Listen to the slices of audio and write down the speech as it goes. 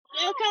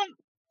Welcome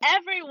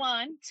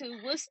everyone to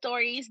Wood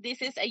Stories.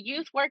 This is a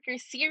youth worker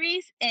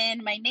series,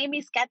 and my name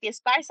is Kathy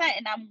Esparza,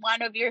 and I'm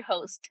one of your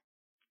hosts.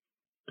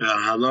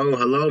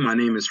 Hello. My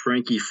name is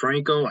Frankie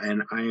Franco,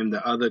 and I am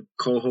the other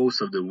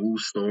co-host of the Woo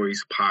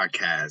Stories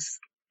podcast.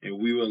 And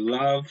we would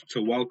love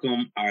to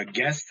welcome our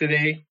guest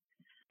today.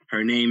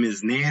 Her name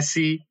is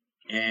Nancy,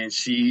 and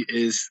she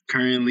is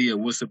currently a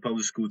Worcester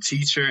Public School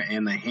teacher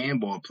and a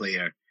handball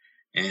player.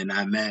 And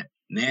I met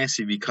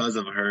Nancy because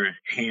of her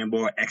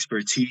handball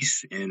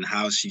expertise and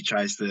how she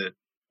tries to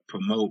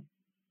promote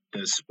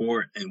the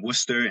sport in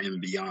Worcester and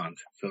beyond.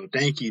 So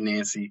thank you,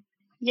 Nancy.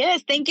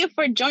 Yes, thank you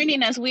for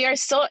joining us. We are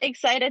so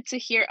excited to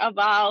hear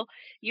about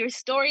your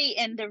story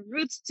and the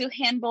roots to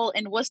handball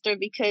in Worcester,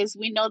 because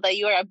we know that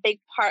you are a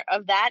big part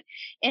of that,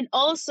 and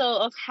also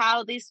of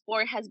how this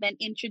sport has been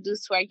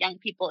introduced to our young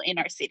people in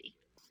our city.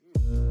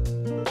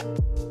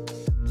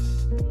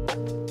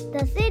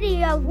 The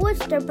city of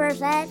Worcester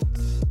presents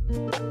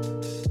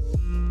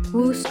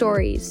Woo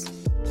Stories.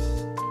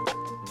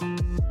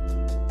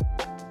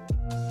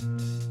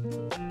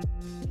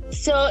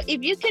 So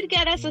if you could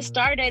get us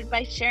started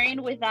by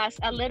sharing with us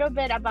a little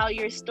bit about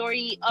your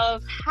story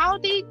of how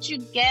did you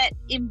get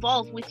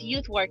involved with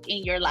youth work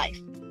in your life?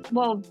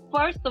 Well,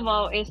 first of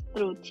all, it's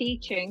through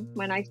teaching.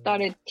 When I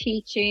started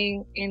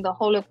teaching in the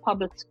Holyoke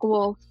Public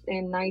Schools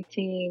in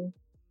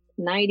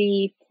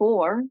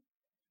 1994,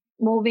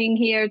 moving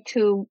here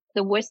to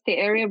the Worcester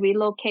area,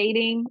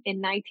 relocating in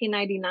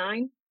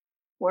 1999,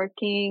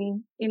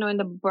 working, in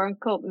the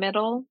Burncoat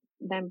Middle,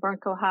 then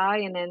Burncoat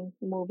High, and then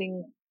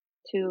moving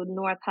to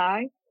North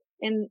High.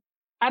 And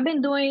I've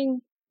been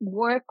doing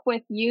work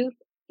with youth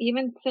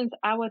even since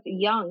I was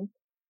young,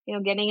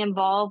 getting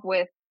involved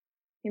with,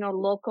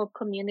 local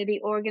community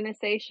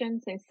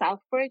organizations in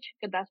Southbridge,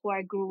 because that's where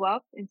I grew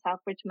up, in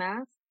Southbridge,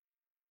 Mass.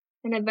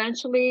 And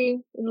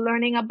eventually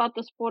learning about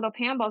the sport of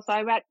handball. So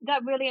I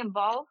got really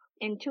involved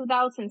in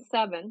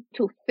 2007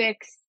 to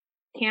fix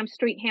Camp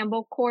Street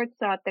handball courts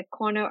at the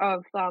corner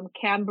of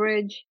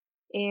Cambridge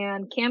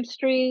and Camp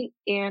Street,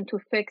 and to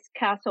fix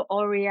Castle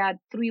Oriad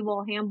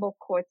 3-wall handball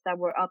courts that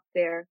were up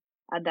there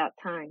at that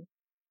time.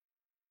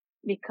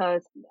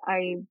 Because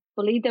I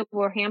believe there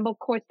were handball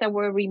courts that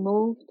were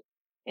removed,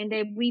 and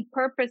they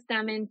repurposed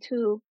them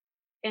into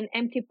an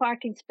empty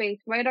parking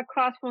space right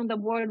across from the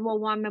World War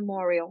I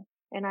Memorial.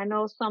 And I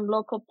know some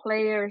local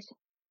players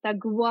that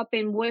grew up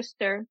in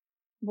Worcester,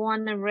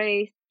 born and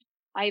raised.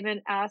 I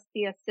even asked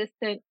the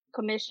assistant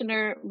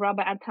commissioner,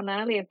 Robert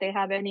Antonelli, if they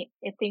have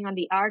anything on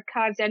the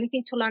archives,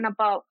 anything to learn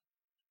about,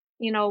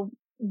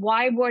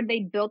 why were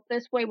they built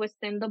this way with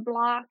cinder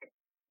block,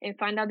 and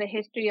find out the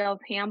history of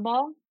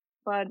handball,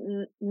 but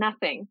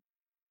nothing.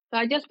 So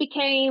I just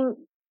became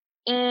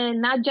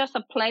not just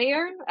a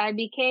player, I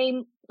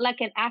became like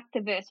an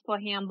activist for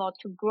handball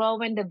to grow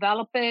and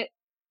develop it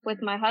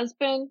with my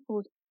husband,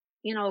 who's,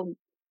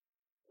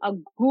 a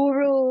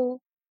guru,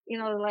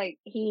 like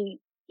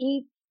he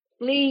eats,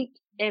 sleeps,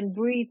 and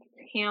breathes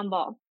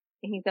handball.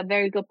 And he's a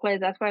very good player.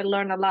 That's why I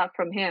learned a lot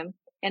from him.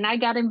 And I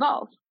got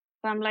involved.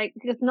 So I'm like,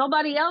 because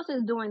nobody else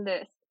is doing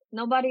this.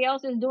 Nobody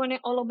else is doing it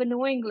all over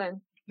New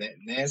England.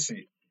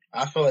 Nancy,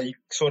 I feel like you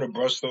sort of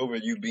brushed over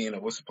you being a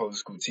Worcester Public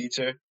School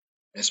teacher,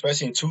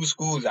 especially in 2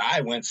 schools that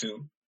I went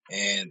to.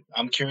 And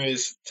I'm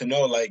curious to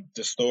know, like,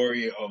 the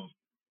story of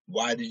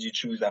why did you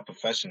choose that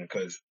profession?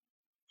 Because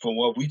from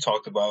what we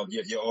talked about,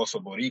 you're also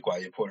Boricua,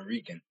 you're Puerto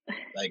Rican,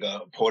 like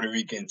a Puerto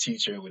Rican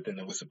teacher within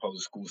the Worcester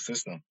Public School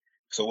system.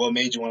 So what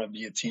made you want to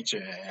be a teacher,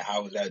 and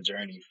how was that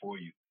journey for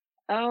you?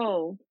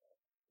 Oh,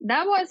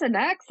 that was an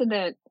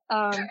accident,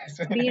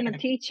 being a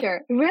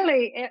teacher.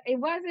 Really, it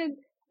wasn't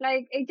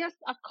like it's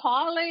just a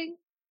calling.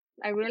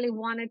 I really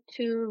wanted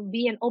to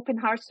be an open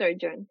heart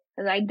surgeon.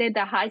 I did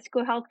the high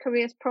school health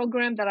careers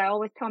program that I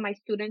always tell my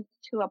students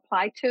to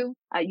apply to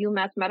at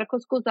UMass Medical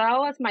School. That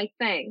was my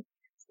thing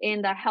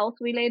in the health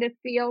related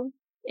field.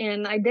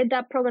 And I did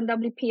that program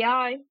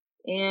WPI,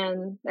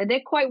 and I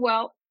did quite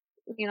well,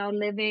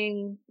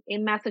 living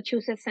in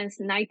Massachusetts since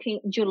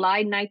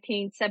July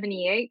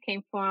 1978,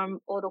 came from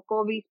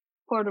Orocovis,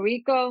 Puerto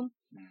Rico,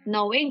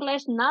 no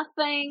English,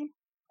 nothing.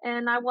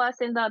 And I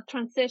was in the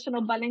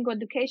transitional bilingual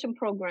education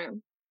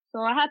program. So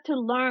I had to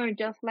learn,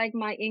 just like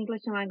my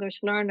English language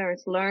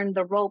learners, learn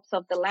the ropes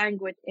of the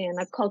language and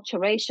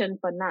acculturation,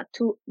 but not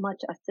too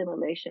much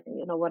assimilation.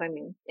 You know what I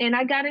mean? And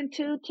I got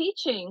into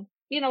teaching,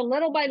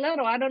 little by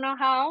little. I don't know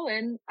how.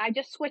 And I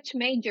just switched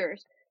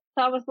majors.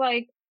 So I was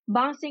like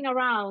bouncing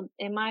around.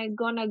 Am I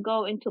going to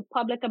go into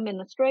public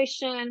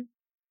administration?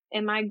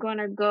 Am I going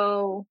to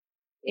go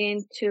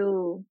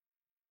into,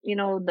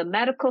 the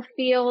medical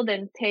field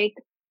and take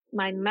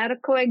my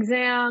medical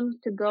exam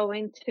to go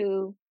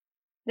into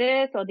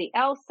this or the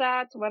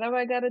LSATs, whatever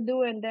I got to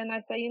do? And then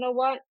I say, you know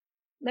what?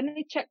 Let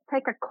me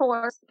take a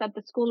course at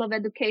the School of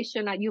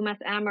Education at UMass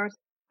Amherst.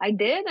 I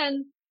did,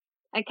 and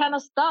I kind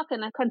of stuck,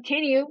 and I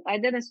continue. I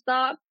didn't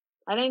stop.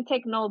 I didn't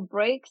take no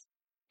breaks.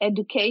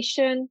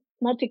 Education,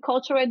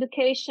 multicultural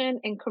education,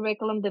 and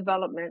curriculum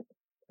development.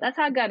 That's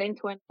how I got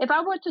into it. If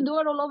I were to do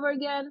it all over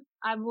again,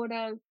 I would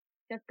have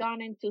just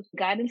gone into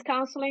guidance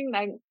counseling,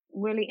 like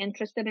really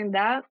interested in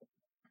that.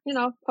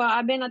 But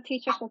I've been a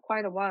teacher for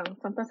quite a while.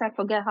 Sometimes I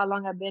forget how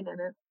long I've been in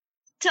it.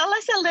 Tell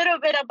us a little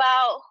bit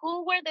about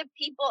who were the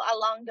people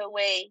along the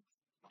way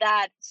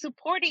that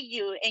supported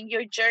you in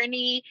your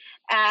journey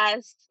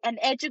as an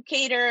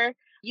educator.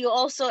 You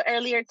also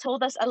earlier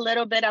told us a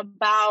little bit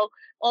about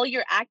all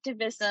your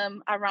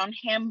activism around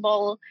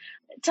handball.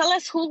 Tell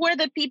us who were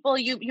the people,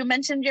 you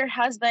mentioned your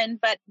husband,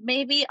 but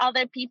maybe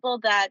other people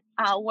that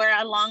were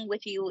along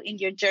with you in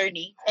your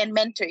journey and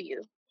mentor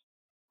you.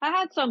 I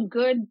had some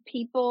good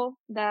people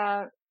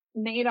that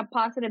made a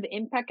positive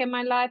impact in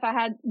my life. I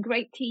had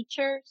great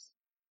teachers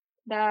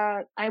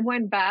that I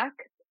went back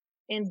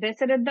and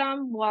visited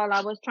them while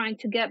I was trying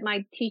to get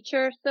my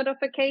teacher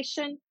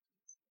certification.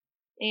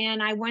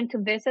 And I went to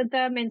visit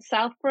them in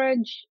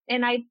Southbridge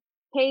and I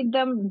paid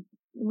them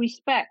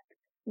respect.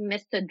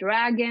 Mr.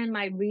 Dragon,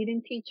 my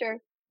reading teacher,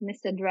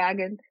 Mr.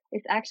 Dragon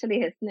is actually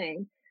his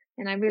name.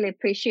 And I really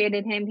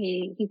appreciated him.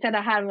 He said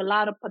I had a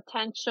lot of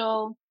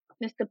potential.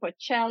 Mr.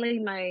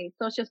 Porcelli, my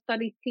social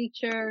studies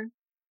teacher.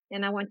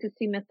 And I went to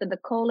see Mr.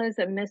 DeColas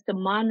and Mr.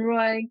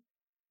 Monroy.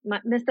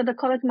 Mr.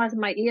 DeColas was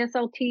my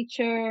ESL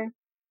teacher.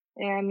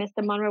 And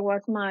Mr. Monroe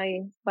was my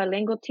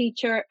bilingual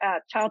teacher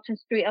at Charlton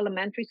Street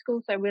Elementary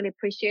School. So I really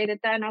appreciated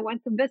that. And I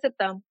went to visit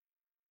them.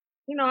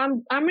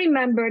 I'm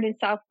remembered in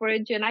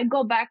Southbridge, and I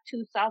go back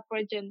to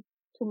Southbridge and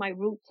to my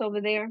roots over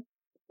there.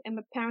 And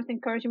my parents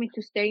encouraged me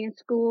to stay in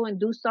school and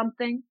do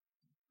something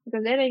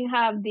because they didn't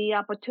have the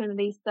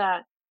opportunities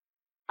that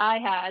I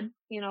had,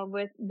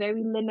 with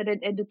very limited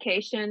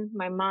education.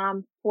 My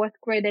mom, 4th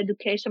grade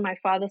education, my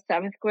father,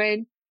 7th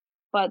grade.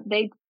 But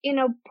they,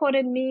 put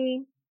in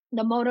me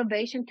the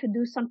motivation to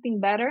do something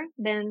better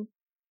than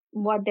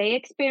what they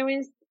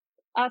experienced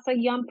as a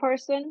young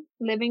person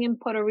living in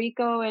Puerto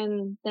Rico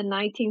in the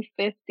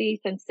 1950s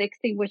and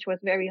 60s, which was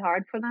very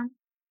hard for them.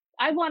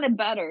 I wanted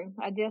better.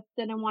 I just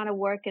didn't want to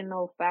work in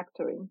no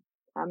factory,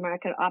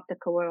 American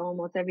Optical, where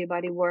almost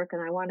everybody worked,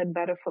 and I wanted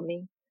better for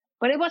me.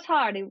 But it was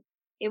hard.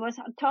 It was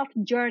a tough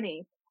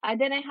journey. I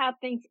didn't have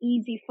things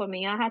easy for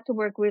me. I had to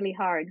work really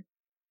hard.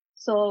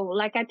 So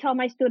like I tell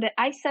my student,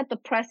 I set the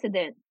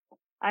precedent.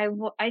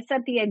 I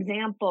set the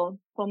example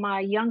for my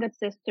younger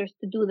sisters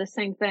to do the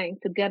same thing,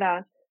 to get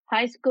a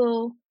high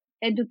school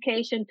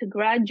education, to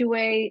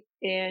graduate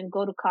and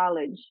go to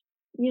college.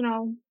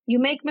 You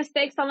make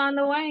mistakes along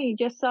the way. You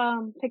just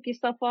pick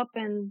yourself up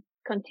and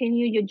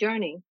continue your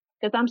journey.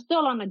 Because I'm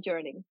still on a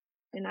journey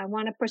and I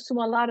want to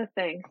pursue a lot of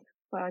things,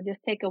 but I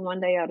just take it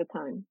one day at a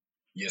time.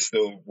 You're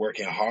still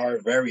working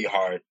hard, very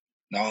hard,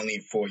 not only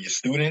for your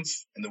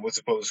students in the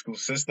Worcester Public School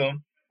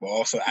system, but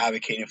also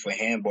advocating for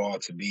handball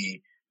to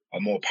be a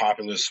more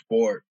popular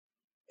sport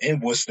in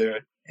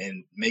Worcester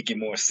and make it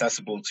more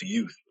accessible to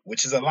youth,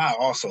 which is a lot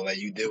also. Like,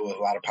 you deal with a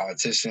lot of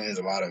politicians,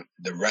 a lot of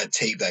the red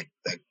tape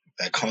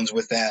that comes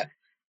with that.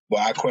 But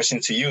our question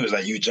to you is,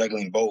 like, you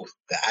juggling both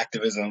the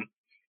activism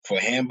for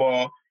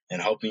handball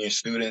and helping your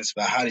students.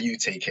 But how do you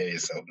take care of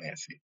yourself,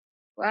 Nancy?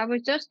 Well, I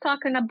was just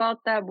talking about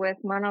that with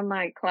one of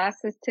my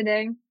classes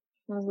today.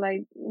 I was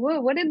like,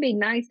 well, would it be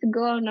nice to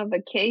go on a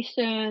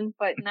vacation?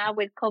 But now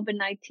with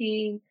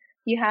COVID-19,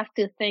 you have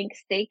to think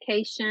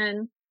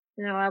staycation.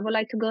 I would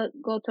like to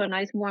go to a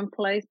nice warm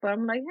place, but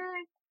I'm like,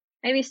 hey,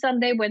 maybe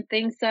someday when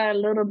things are a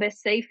little bit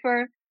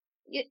safer.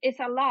 It's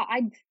a lot.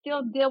 I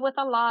still deal with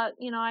a lot.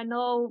 I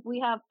know we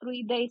have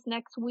 3 days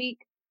next week,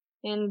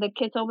 and the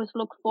kids always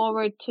look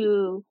forward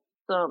to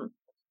some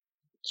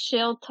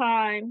chill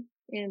time,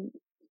 and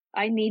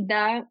I need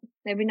that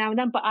every now and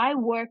then. But I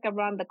work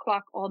around the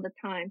clock all the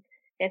time.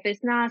 If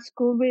it's not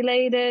school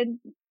related,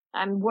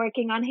 I'm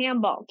working on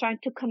handball, trying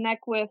to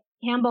connect with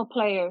handball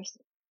players,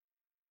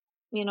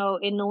 in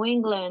New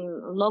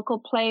England, local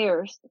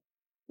players,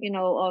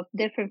 of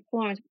different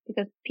forms,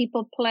 because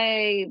people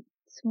play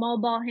small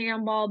ball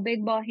handball,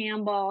 big ball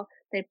handball.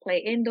 They play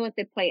indoors,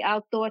 they play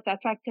outdoors. I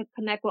try to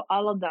connect with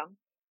all of them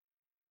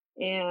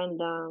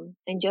and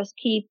just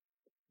keep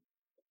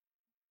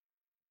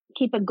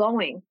it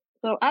going.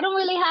 So I don't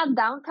really have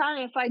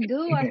downtime. If I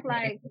do, I'm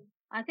like,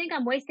 I think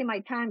I'm wasting my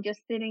time just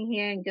sitting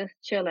here and just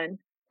chilling.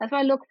 That's why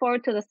I look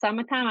forward to the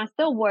summertime. I'm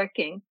still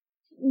working.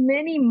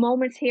 Many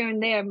moments here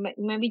and there,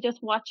 maybe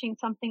just watching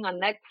something on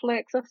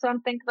Netflix or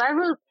something.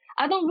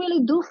 I don't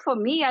really do for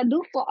me. I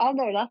do for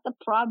others. That's the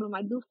problem.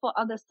 I do for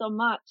others so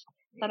much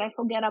that I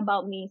forget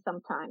about me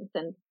sometimes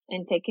and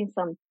taking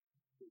some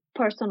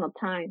personal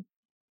time.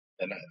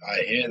 And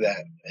I hear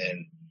that.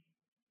 And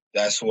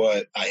that's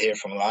what I hear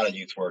from a lot of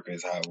youth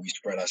workers, how we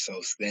spread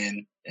ourselves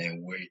thin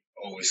and we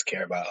always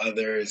care about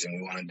others and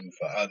we want to do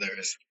for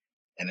others.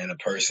 And then the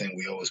person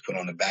we always put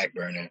on the back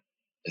burner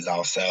is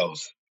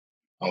ourselves.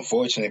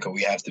 Unfortunately, because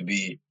we have to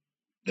be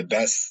the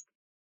best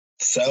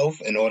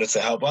self in order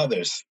to help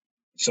others.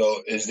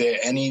 So is there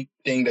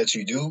anything that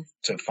you do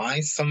to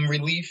find some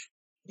relief,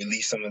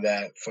 release some of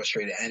that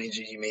frustrated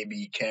energy you may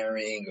be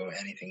carrying or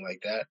anything like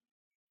that?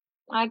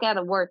 I got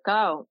to work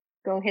out.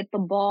 Go hit the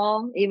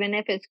ball, even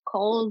if it's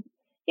cold.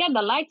 Yeah,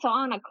 the lights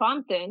are on at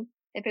Crompton.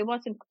 If it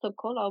wasn't so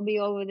cold, I'll be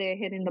over there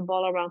hitting the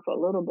ball around for a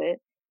little bit.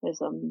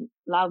 There's a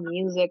loud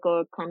music,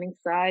 or come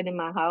inside in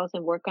my house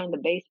and work on the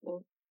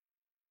basement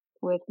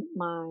with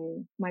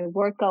my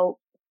workout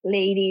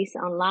ladies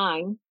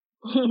online.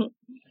 And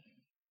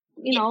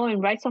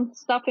write some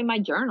stuff in my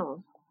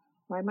journal.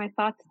 Write my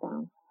thoughts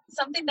down.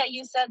 Something that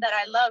you said that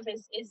I love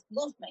is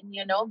movement,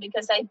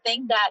 because I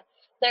think that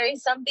there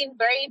is something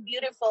very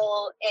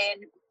beautiful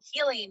and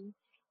healing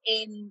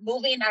in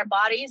moving our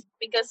bodies,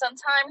 because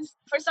sometimes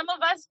for some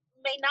of us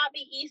may not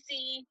be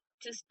easy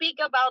to speak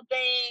about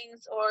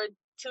things or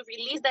to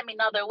release them in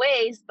other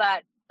ways,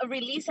 but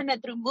releasing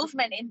it through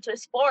movement into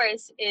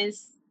sports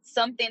is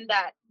something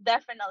that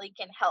definitely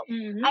can help.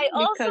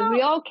 Because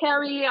we all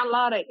carry a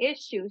lot of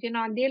issues.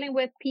 I'm dealing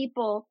with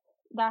people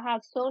that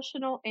have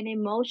social and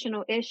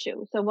emotional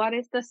issues. So what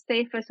is the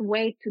safest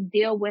way to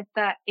deal with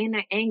that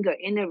inner anger,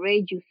 inner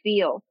rage you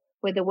feel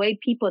with the way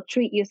people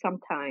treat you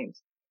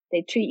sometimes?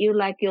 They treat you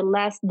like you're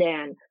less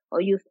than,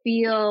 or you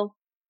feel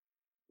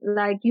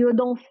like you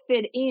don't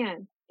fit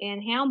in.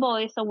 And handball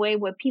is a way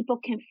where people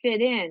can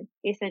fit in.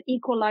 It's an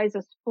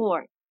equalizer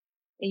sport.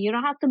 And you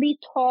don't have to be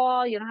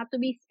tall. You don't have to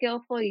be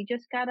skillful. You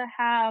just got to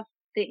have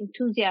the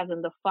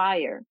enthusiasm, the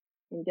fire,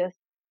 and just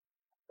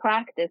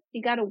practice.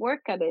 You got to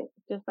work at it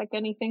just like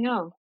anything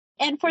else.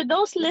 And for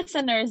those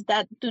listeners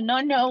that do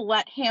not know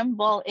what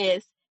handball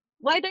is,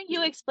 why don't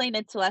you explain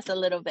it to us a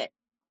little bit?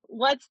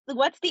 What's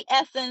the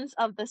essence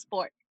of the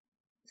sport?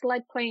 It's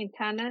like playing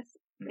tennis,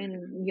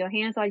 and your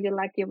hands are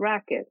like your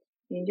racket.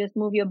 You just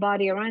move your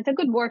body around. It's a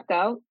good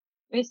workout.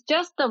 It's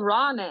just the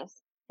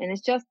rawness, and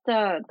it's just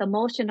the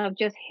motion of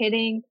just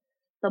hitting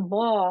the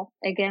ball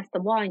against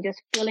the wall and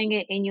just feeling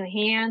it in your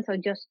hands, or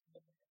just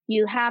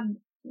you have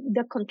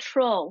the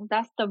control.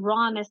 That's the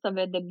rawness of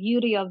it, the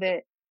beauty of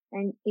it.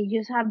 And you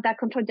just have that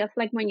control, just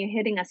like when you're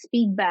hitting a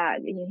speed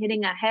bag and you're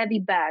hitting a heavy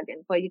bag.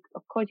 And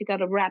of course, you got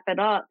to wrap it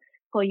up,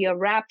 put your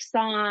wraps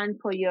on,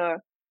 put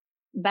your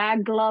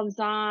bag gloves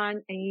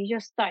on, and you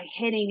just start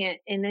hitting it.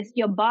 And it's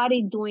your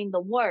body doing the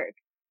work.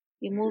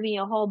 You're moving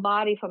your whole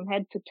body from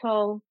head to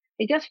toe.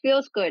 It just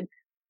feels good.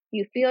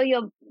 You feel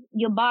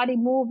your body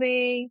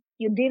moving.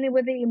 You're dealing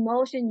with the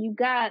emotion. You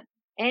got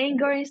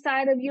anger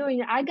inside of you.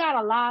 And I got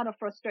a lot of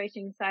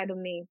frustration inside of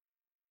me.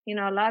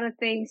 A lot of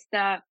things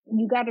that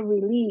you got to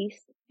release,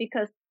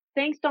 because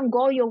things don't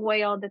go your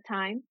way all the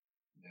time.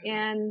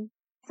 And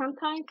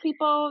sometimes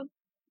people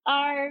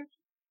are,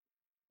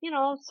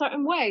 a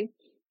certain way,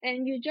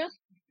 and you just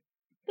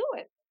do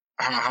it.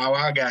 How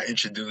I got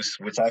introduced,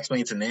 which I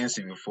explained to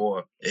Nancy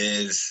before,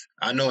 is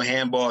I know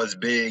handball is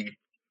big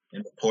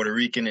in the Puerto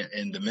Rican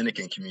and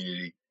Dominican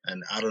community.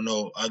 And I don't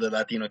know other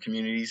Latino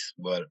communities,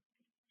 but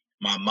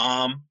my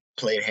mom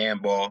played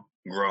handball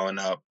growing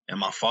up, and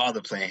my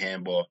father played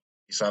handball.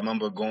 So I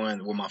remember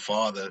going with my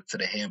father to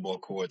the handball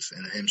courts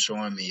and him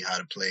showing me how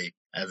to play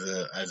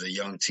as a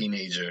young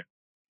teenager,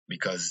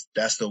 because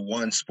that's the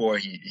one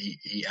sport he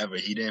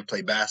didn't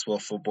play basketball,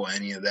 football,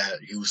 any of that.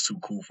 He was too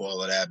cool for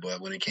all of that. But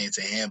when it came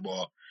to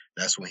handball,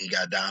 that's when he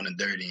got down and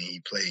dirty and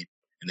he played.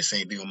 And the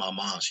same thing with my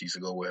mom. She used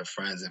to go with her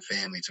friends and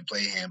family to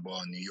play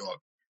handball in New York.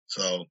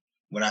 So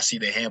when I see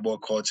the handball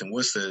courts in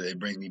Worcester, it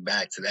brings me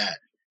back to that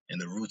and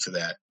the roots of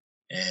that.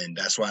 And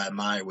that's why I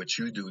admire what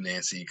you do,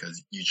 Nancy,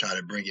 because you try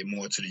to bring it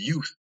more to the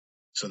youth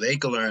so they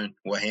can learn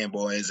what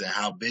handball is and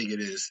how big it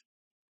is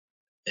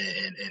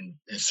in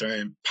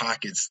certain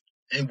pockets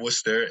in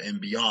Worcester and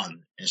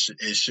beyond.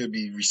 It should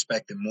be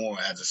respected more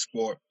as a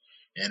sport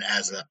and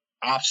as an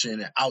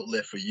option and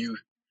outlet for youth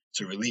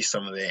to release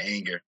some of their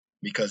anger,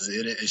 because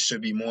it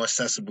should be more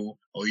accessible.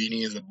 All you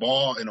need is a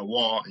ball and a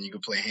wall, and you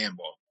can play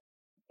handball.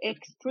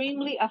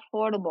 Extremely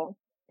affordable.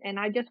 And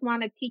I just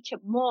want to teach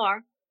it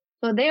more.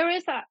 So there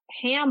is a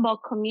handball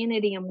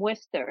community in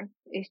Worcester.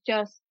 It's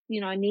just,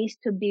 there needs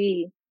to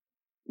be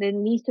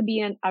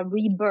a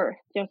rebirth,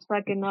 just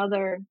like in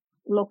other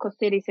local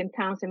cities and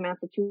towns in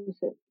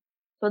Massachusetts.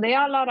 So there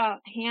are a lot of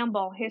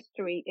handball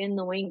history in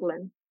New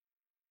England,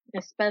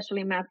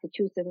 especially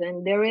Massachusetts.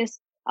 And there is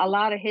a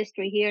lot of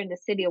history here in the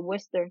city of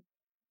Worcester.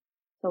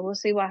 So we'll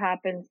see what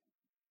happens,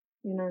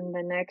 in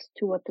the next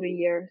 2 or 3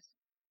 years.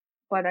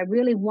 But I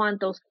really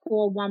want those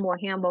 4 one-more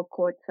handball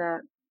courts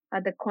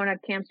at the corner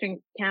of Camp Street,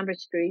 Cambridge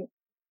Street.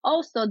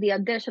 Also, the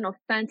additional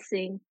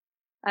fencing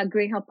at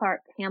Green Hill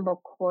Park handball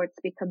courts,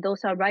 because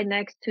those are right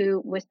next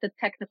to Worcester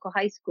Technical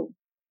High School.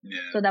 Yeah.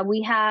 So that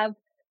we have,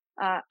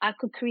 I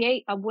could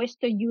create a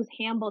Worcester youth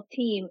handball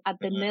team at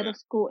the middle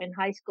school and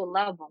high school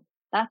level.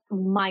 That's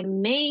my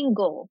main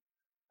goal.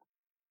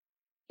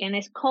 And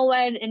it's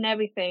co-ed and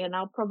everything. And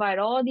I'll provide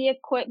all the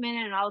equipment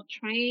and I'll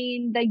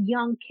train the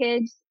young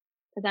kids.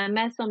 Because I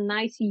met some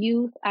nice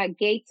youth at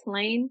Gates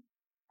Lane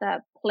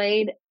that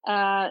played,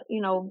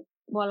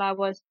 while I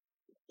was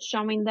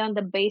showing them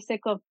the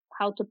basic of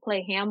how to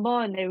play handball,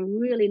 and they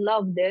really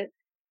loved it.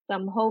 So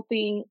I'm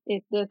hoping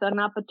if there's an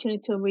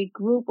opportunity to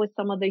regroup with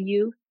some of the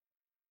youth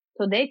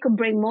so they could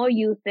bring more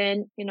youth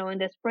in, in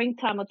the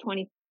springtime of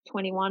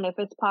 2021, if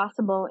it's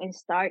possible, and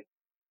start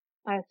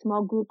a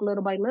small group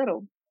little by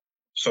little.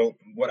 So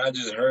what I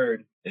just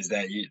heard is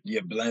that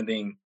you're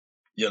blending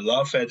your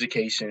love for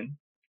education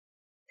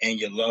and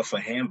your love for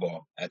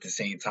handball at the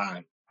same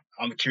time.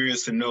 I'm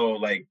curious to know,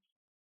 like,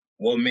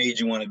 what made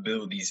you want to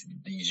build these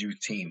youth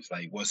teams?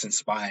 Like, what's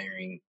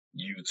inspiring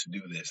you to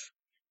do this?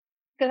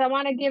 Because I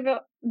want to give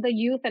the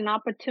youth an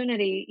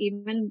opportunity,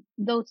 even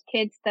those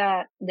kids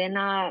that they're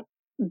not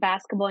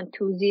basketball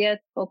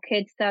enthusiasts or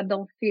kids that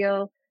don't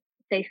feel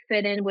they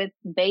fit in with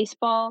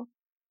baseball,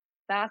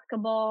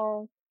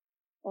 basketball,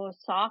 or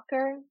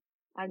soccer.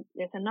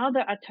 There's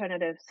another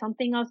alternative,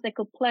 something else they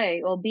could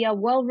play or be a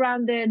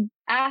well-rounded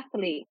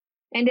athlete.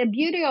 And the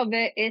beauty of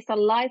it is a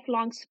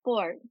lifelong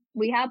sport.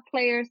 We have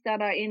players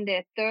that are in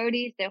their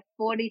 30s, their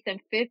 40s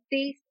and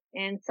 50s,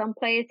 and some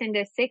players in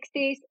their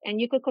 60s, and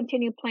you could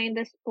continue playing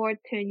the sport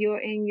till you're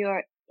in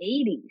your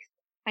 80s.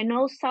 I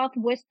know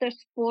Southwestern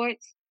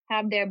sports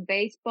have their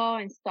baseball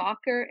and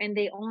soccer, and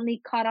they only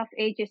cut off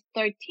ages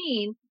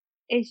 13.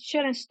 It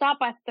shouldn't stop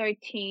at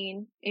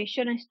 13. It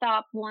shouldn't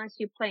stop once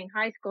you play in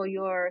high school.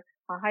 You're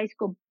a high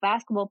school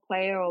basketball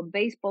player or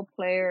baseball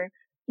player.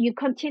 You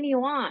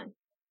continue on.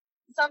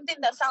 Something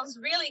that sounds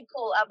really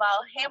cool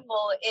about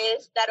handball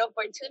is that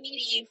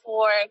opportunity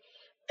for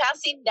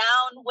passing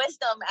down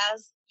wisdom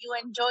as you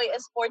enjoy a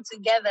sport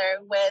together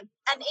with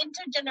an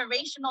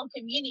intergenerational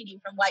community,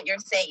 from what you're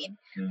saying,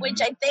 which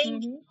I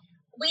think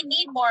we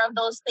need more of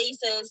those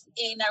spaces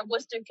in our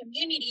Worcester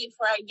community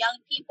for our young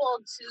people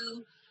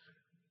to,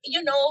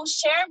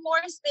 share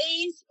more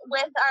space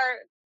with our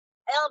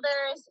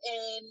elders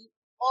and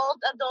old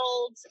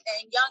adults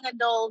and young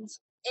adults.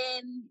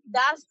 And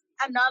that's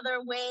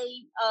another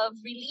way of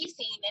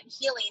releasing and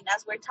healing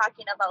as we're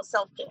talking about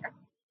self-care.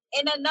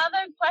 And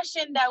another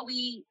question that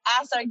we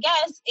ask our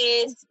guests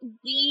is,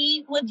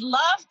 we would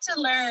love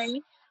to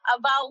learn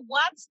about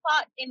what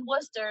spot in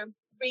Worcester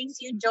brings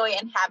you joy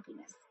and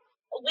happiness.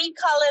 We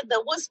call it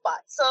the Woo spot.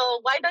 So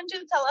why don't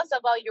you tell us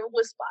about your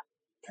Woo spot?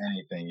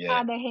 Anything,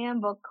 yeah. The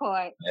handball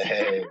court.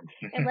 Hey.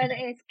 And whether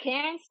it's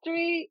Camp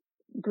Street,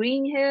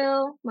 Green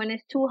Hill, when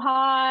it's too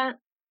hot,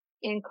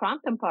 in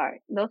Crompton Park.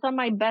 Those are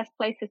my best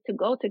places to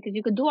go to because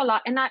you could do a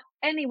lot. And I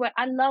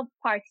love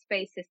park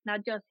spaces,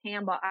 not just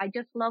handball. I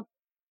just love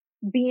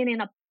being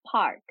in a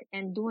park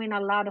and doing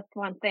a lot of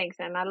fun things.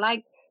 And I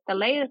like the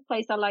latest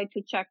place I like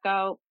to check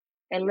out,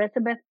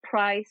 Elizabeth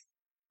Price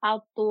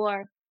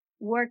outdoor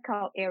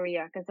workout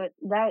area, because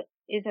that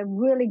is a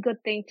really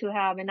good thing to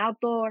have, an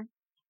outdoor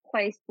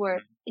place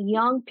where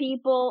young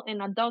people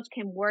and adults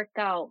can work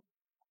out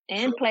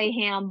and play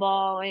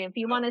handball. And if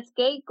you want to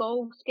skate,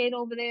 go skate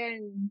over there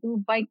and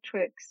do bike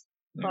tricks.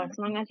 But as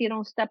long as you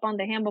don't step on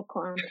the handball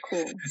court, I'm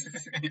cool.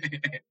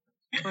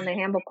 On the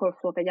handball court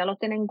floor, que ya lo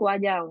tienen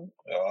guayao.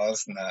 Oh,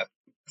 snap.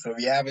 So if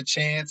you have a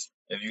chance,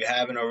 if you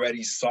haven't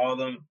already saw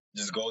them,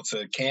 just go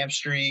to Camp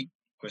Street,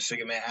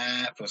 Quisigaman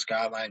Ave, or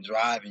Skyline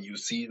Drive, and you'll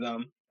see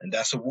them. And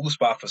that's a woo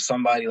spot for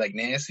somebody like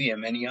Nancy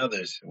and many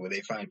others, where they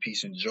find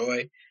peace and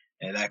joy.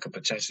 And that could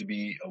potentially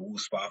be a woo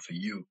spot for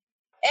you.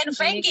 And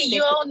Frankie,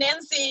 you owe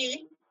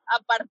Nancy a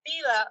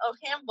partida of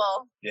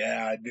handball.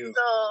 Yeah, I do.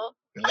 So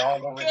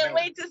can't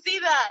wait to see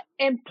that.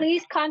 And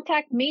please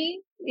contact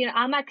me.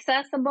 I'm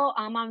accessible.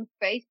 I'm on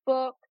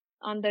Facebook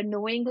on the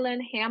New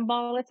England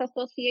Handballers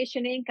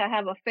Association Inc. I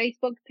have a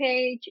Facebook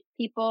page.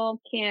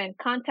 People can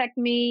contact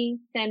me,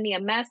 send me a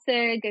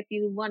message. If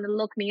you want to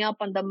look me up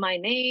under my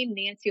name,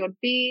 Nancy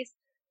Ortiz.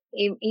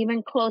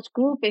 Even close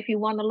group, if you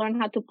want to learn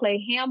how to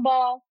play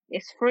handball,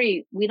 it's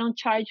free. We don't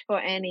charge for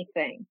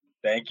anything.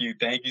 Thank you.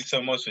 Thank you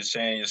so much for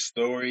sharing your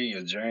story,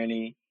 your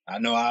journey. I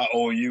know I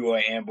owe you a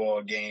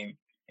handball game.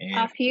 And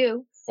a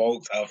few.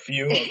 Folks, a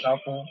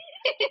couple.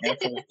 And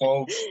for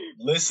folks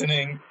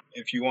listening,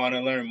 if you want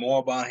to learn more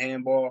about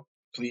handball,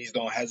 please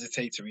don't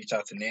hesitate to reach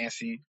out to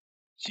Nancy.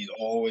 She's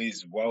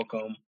always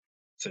welcome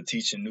to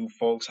teaching new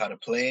folks how to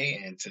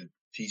play and to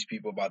teach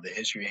people about the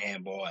history of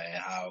handball and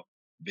how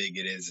big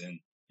it is in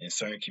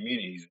certain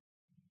communities.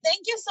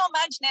 Thank you so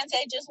much, Nancy.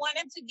 I just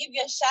wanted to give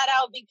you a shout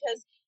out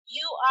because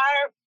you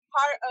are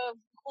part of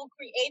who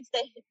creates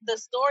the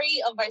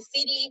story of our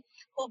city,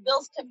 who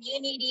builds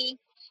community.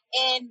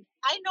 And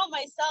I know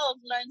myself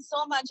learned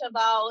so much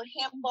about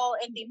handball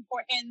and the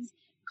importance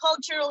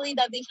culturally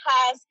that it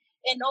has,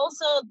 and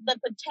also the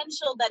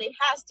potential that it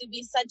has to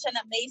be such an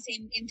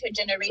amazing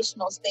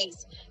intergenerational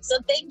space. So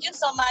thank you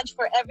so much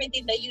for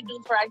everything that you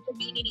do for our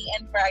community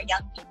and for our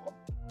young people.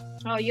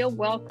 Oh, you're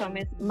welcome.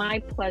 It's my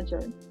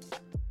pleasure.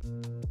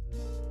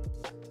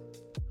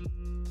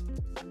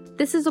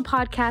 This is a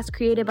podcast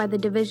created by the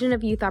Division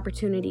of Youth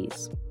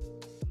Opportunities.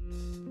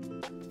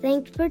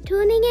 Thanks for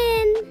tuning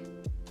in.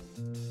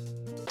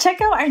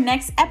 Check out our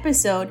next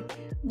episode.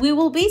 We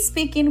will be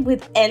speaking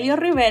with Elio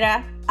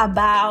Rivera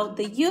about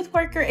the youth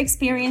worker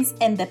experience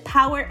and the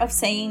power of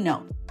saying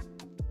no.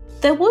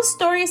 The Woo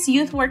Stories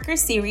Youth Worker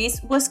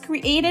Series was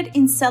created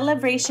in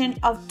celebration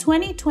of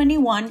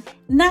 2021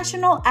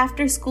 National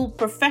After School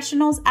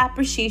Professionals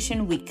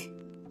Appreciation Week.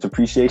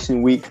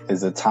 Appreciation Week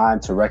is a time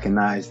to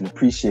recognize and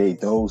appreciate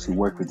those who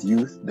work with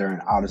youth during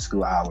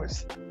out-of-school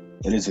hours.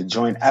 It is a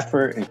joint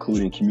effort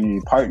including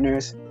community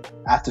partners,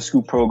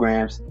 after-school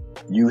programs,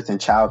 youth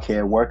and child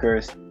care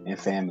workers, and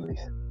families.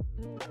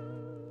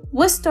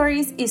 Wood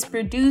Stories is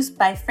produced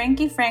by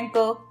Frankie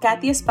Franco,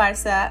 Kathy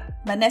Esparza,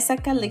 Vanessa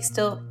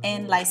Calixto,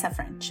 and Liza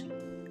French.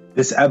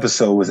 This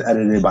episode was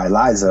edited by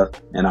Liza,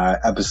 and our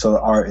episode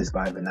art is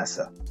by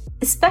Vanessa.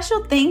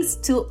 Special thanks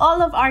to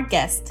all of our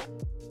guests.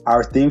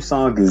 Our theme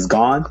song is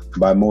Gone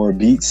by More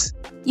Beats.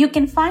 You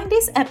can find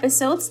these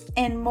episodes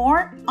and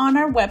more on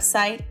our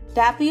website,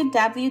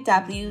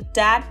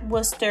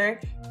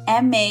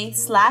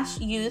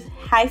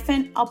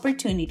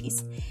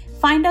 www.worcesterma/youth-opportunities.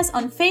 Find us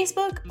on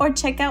Facebook or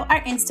check out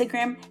our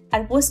Instagram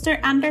at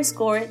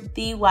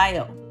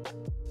Worcester_DYO.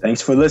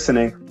 Thanks for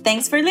listening.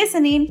 Thanks for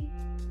listening.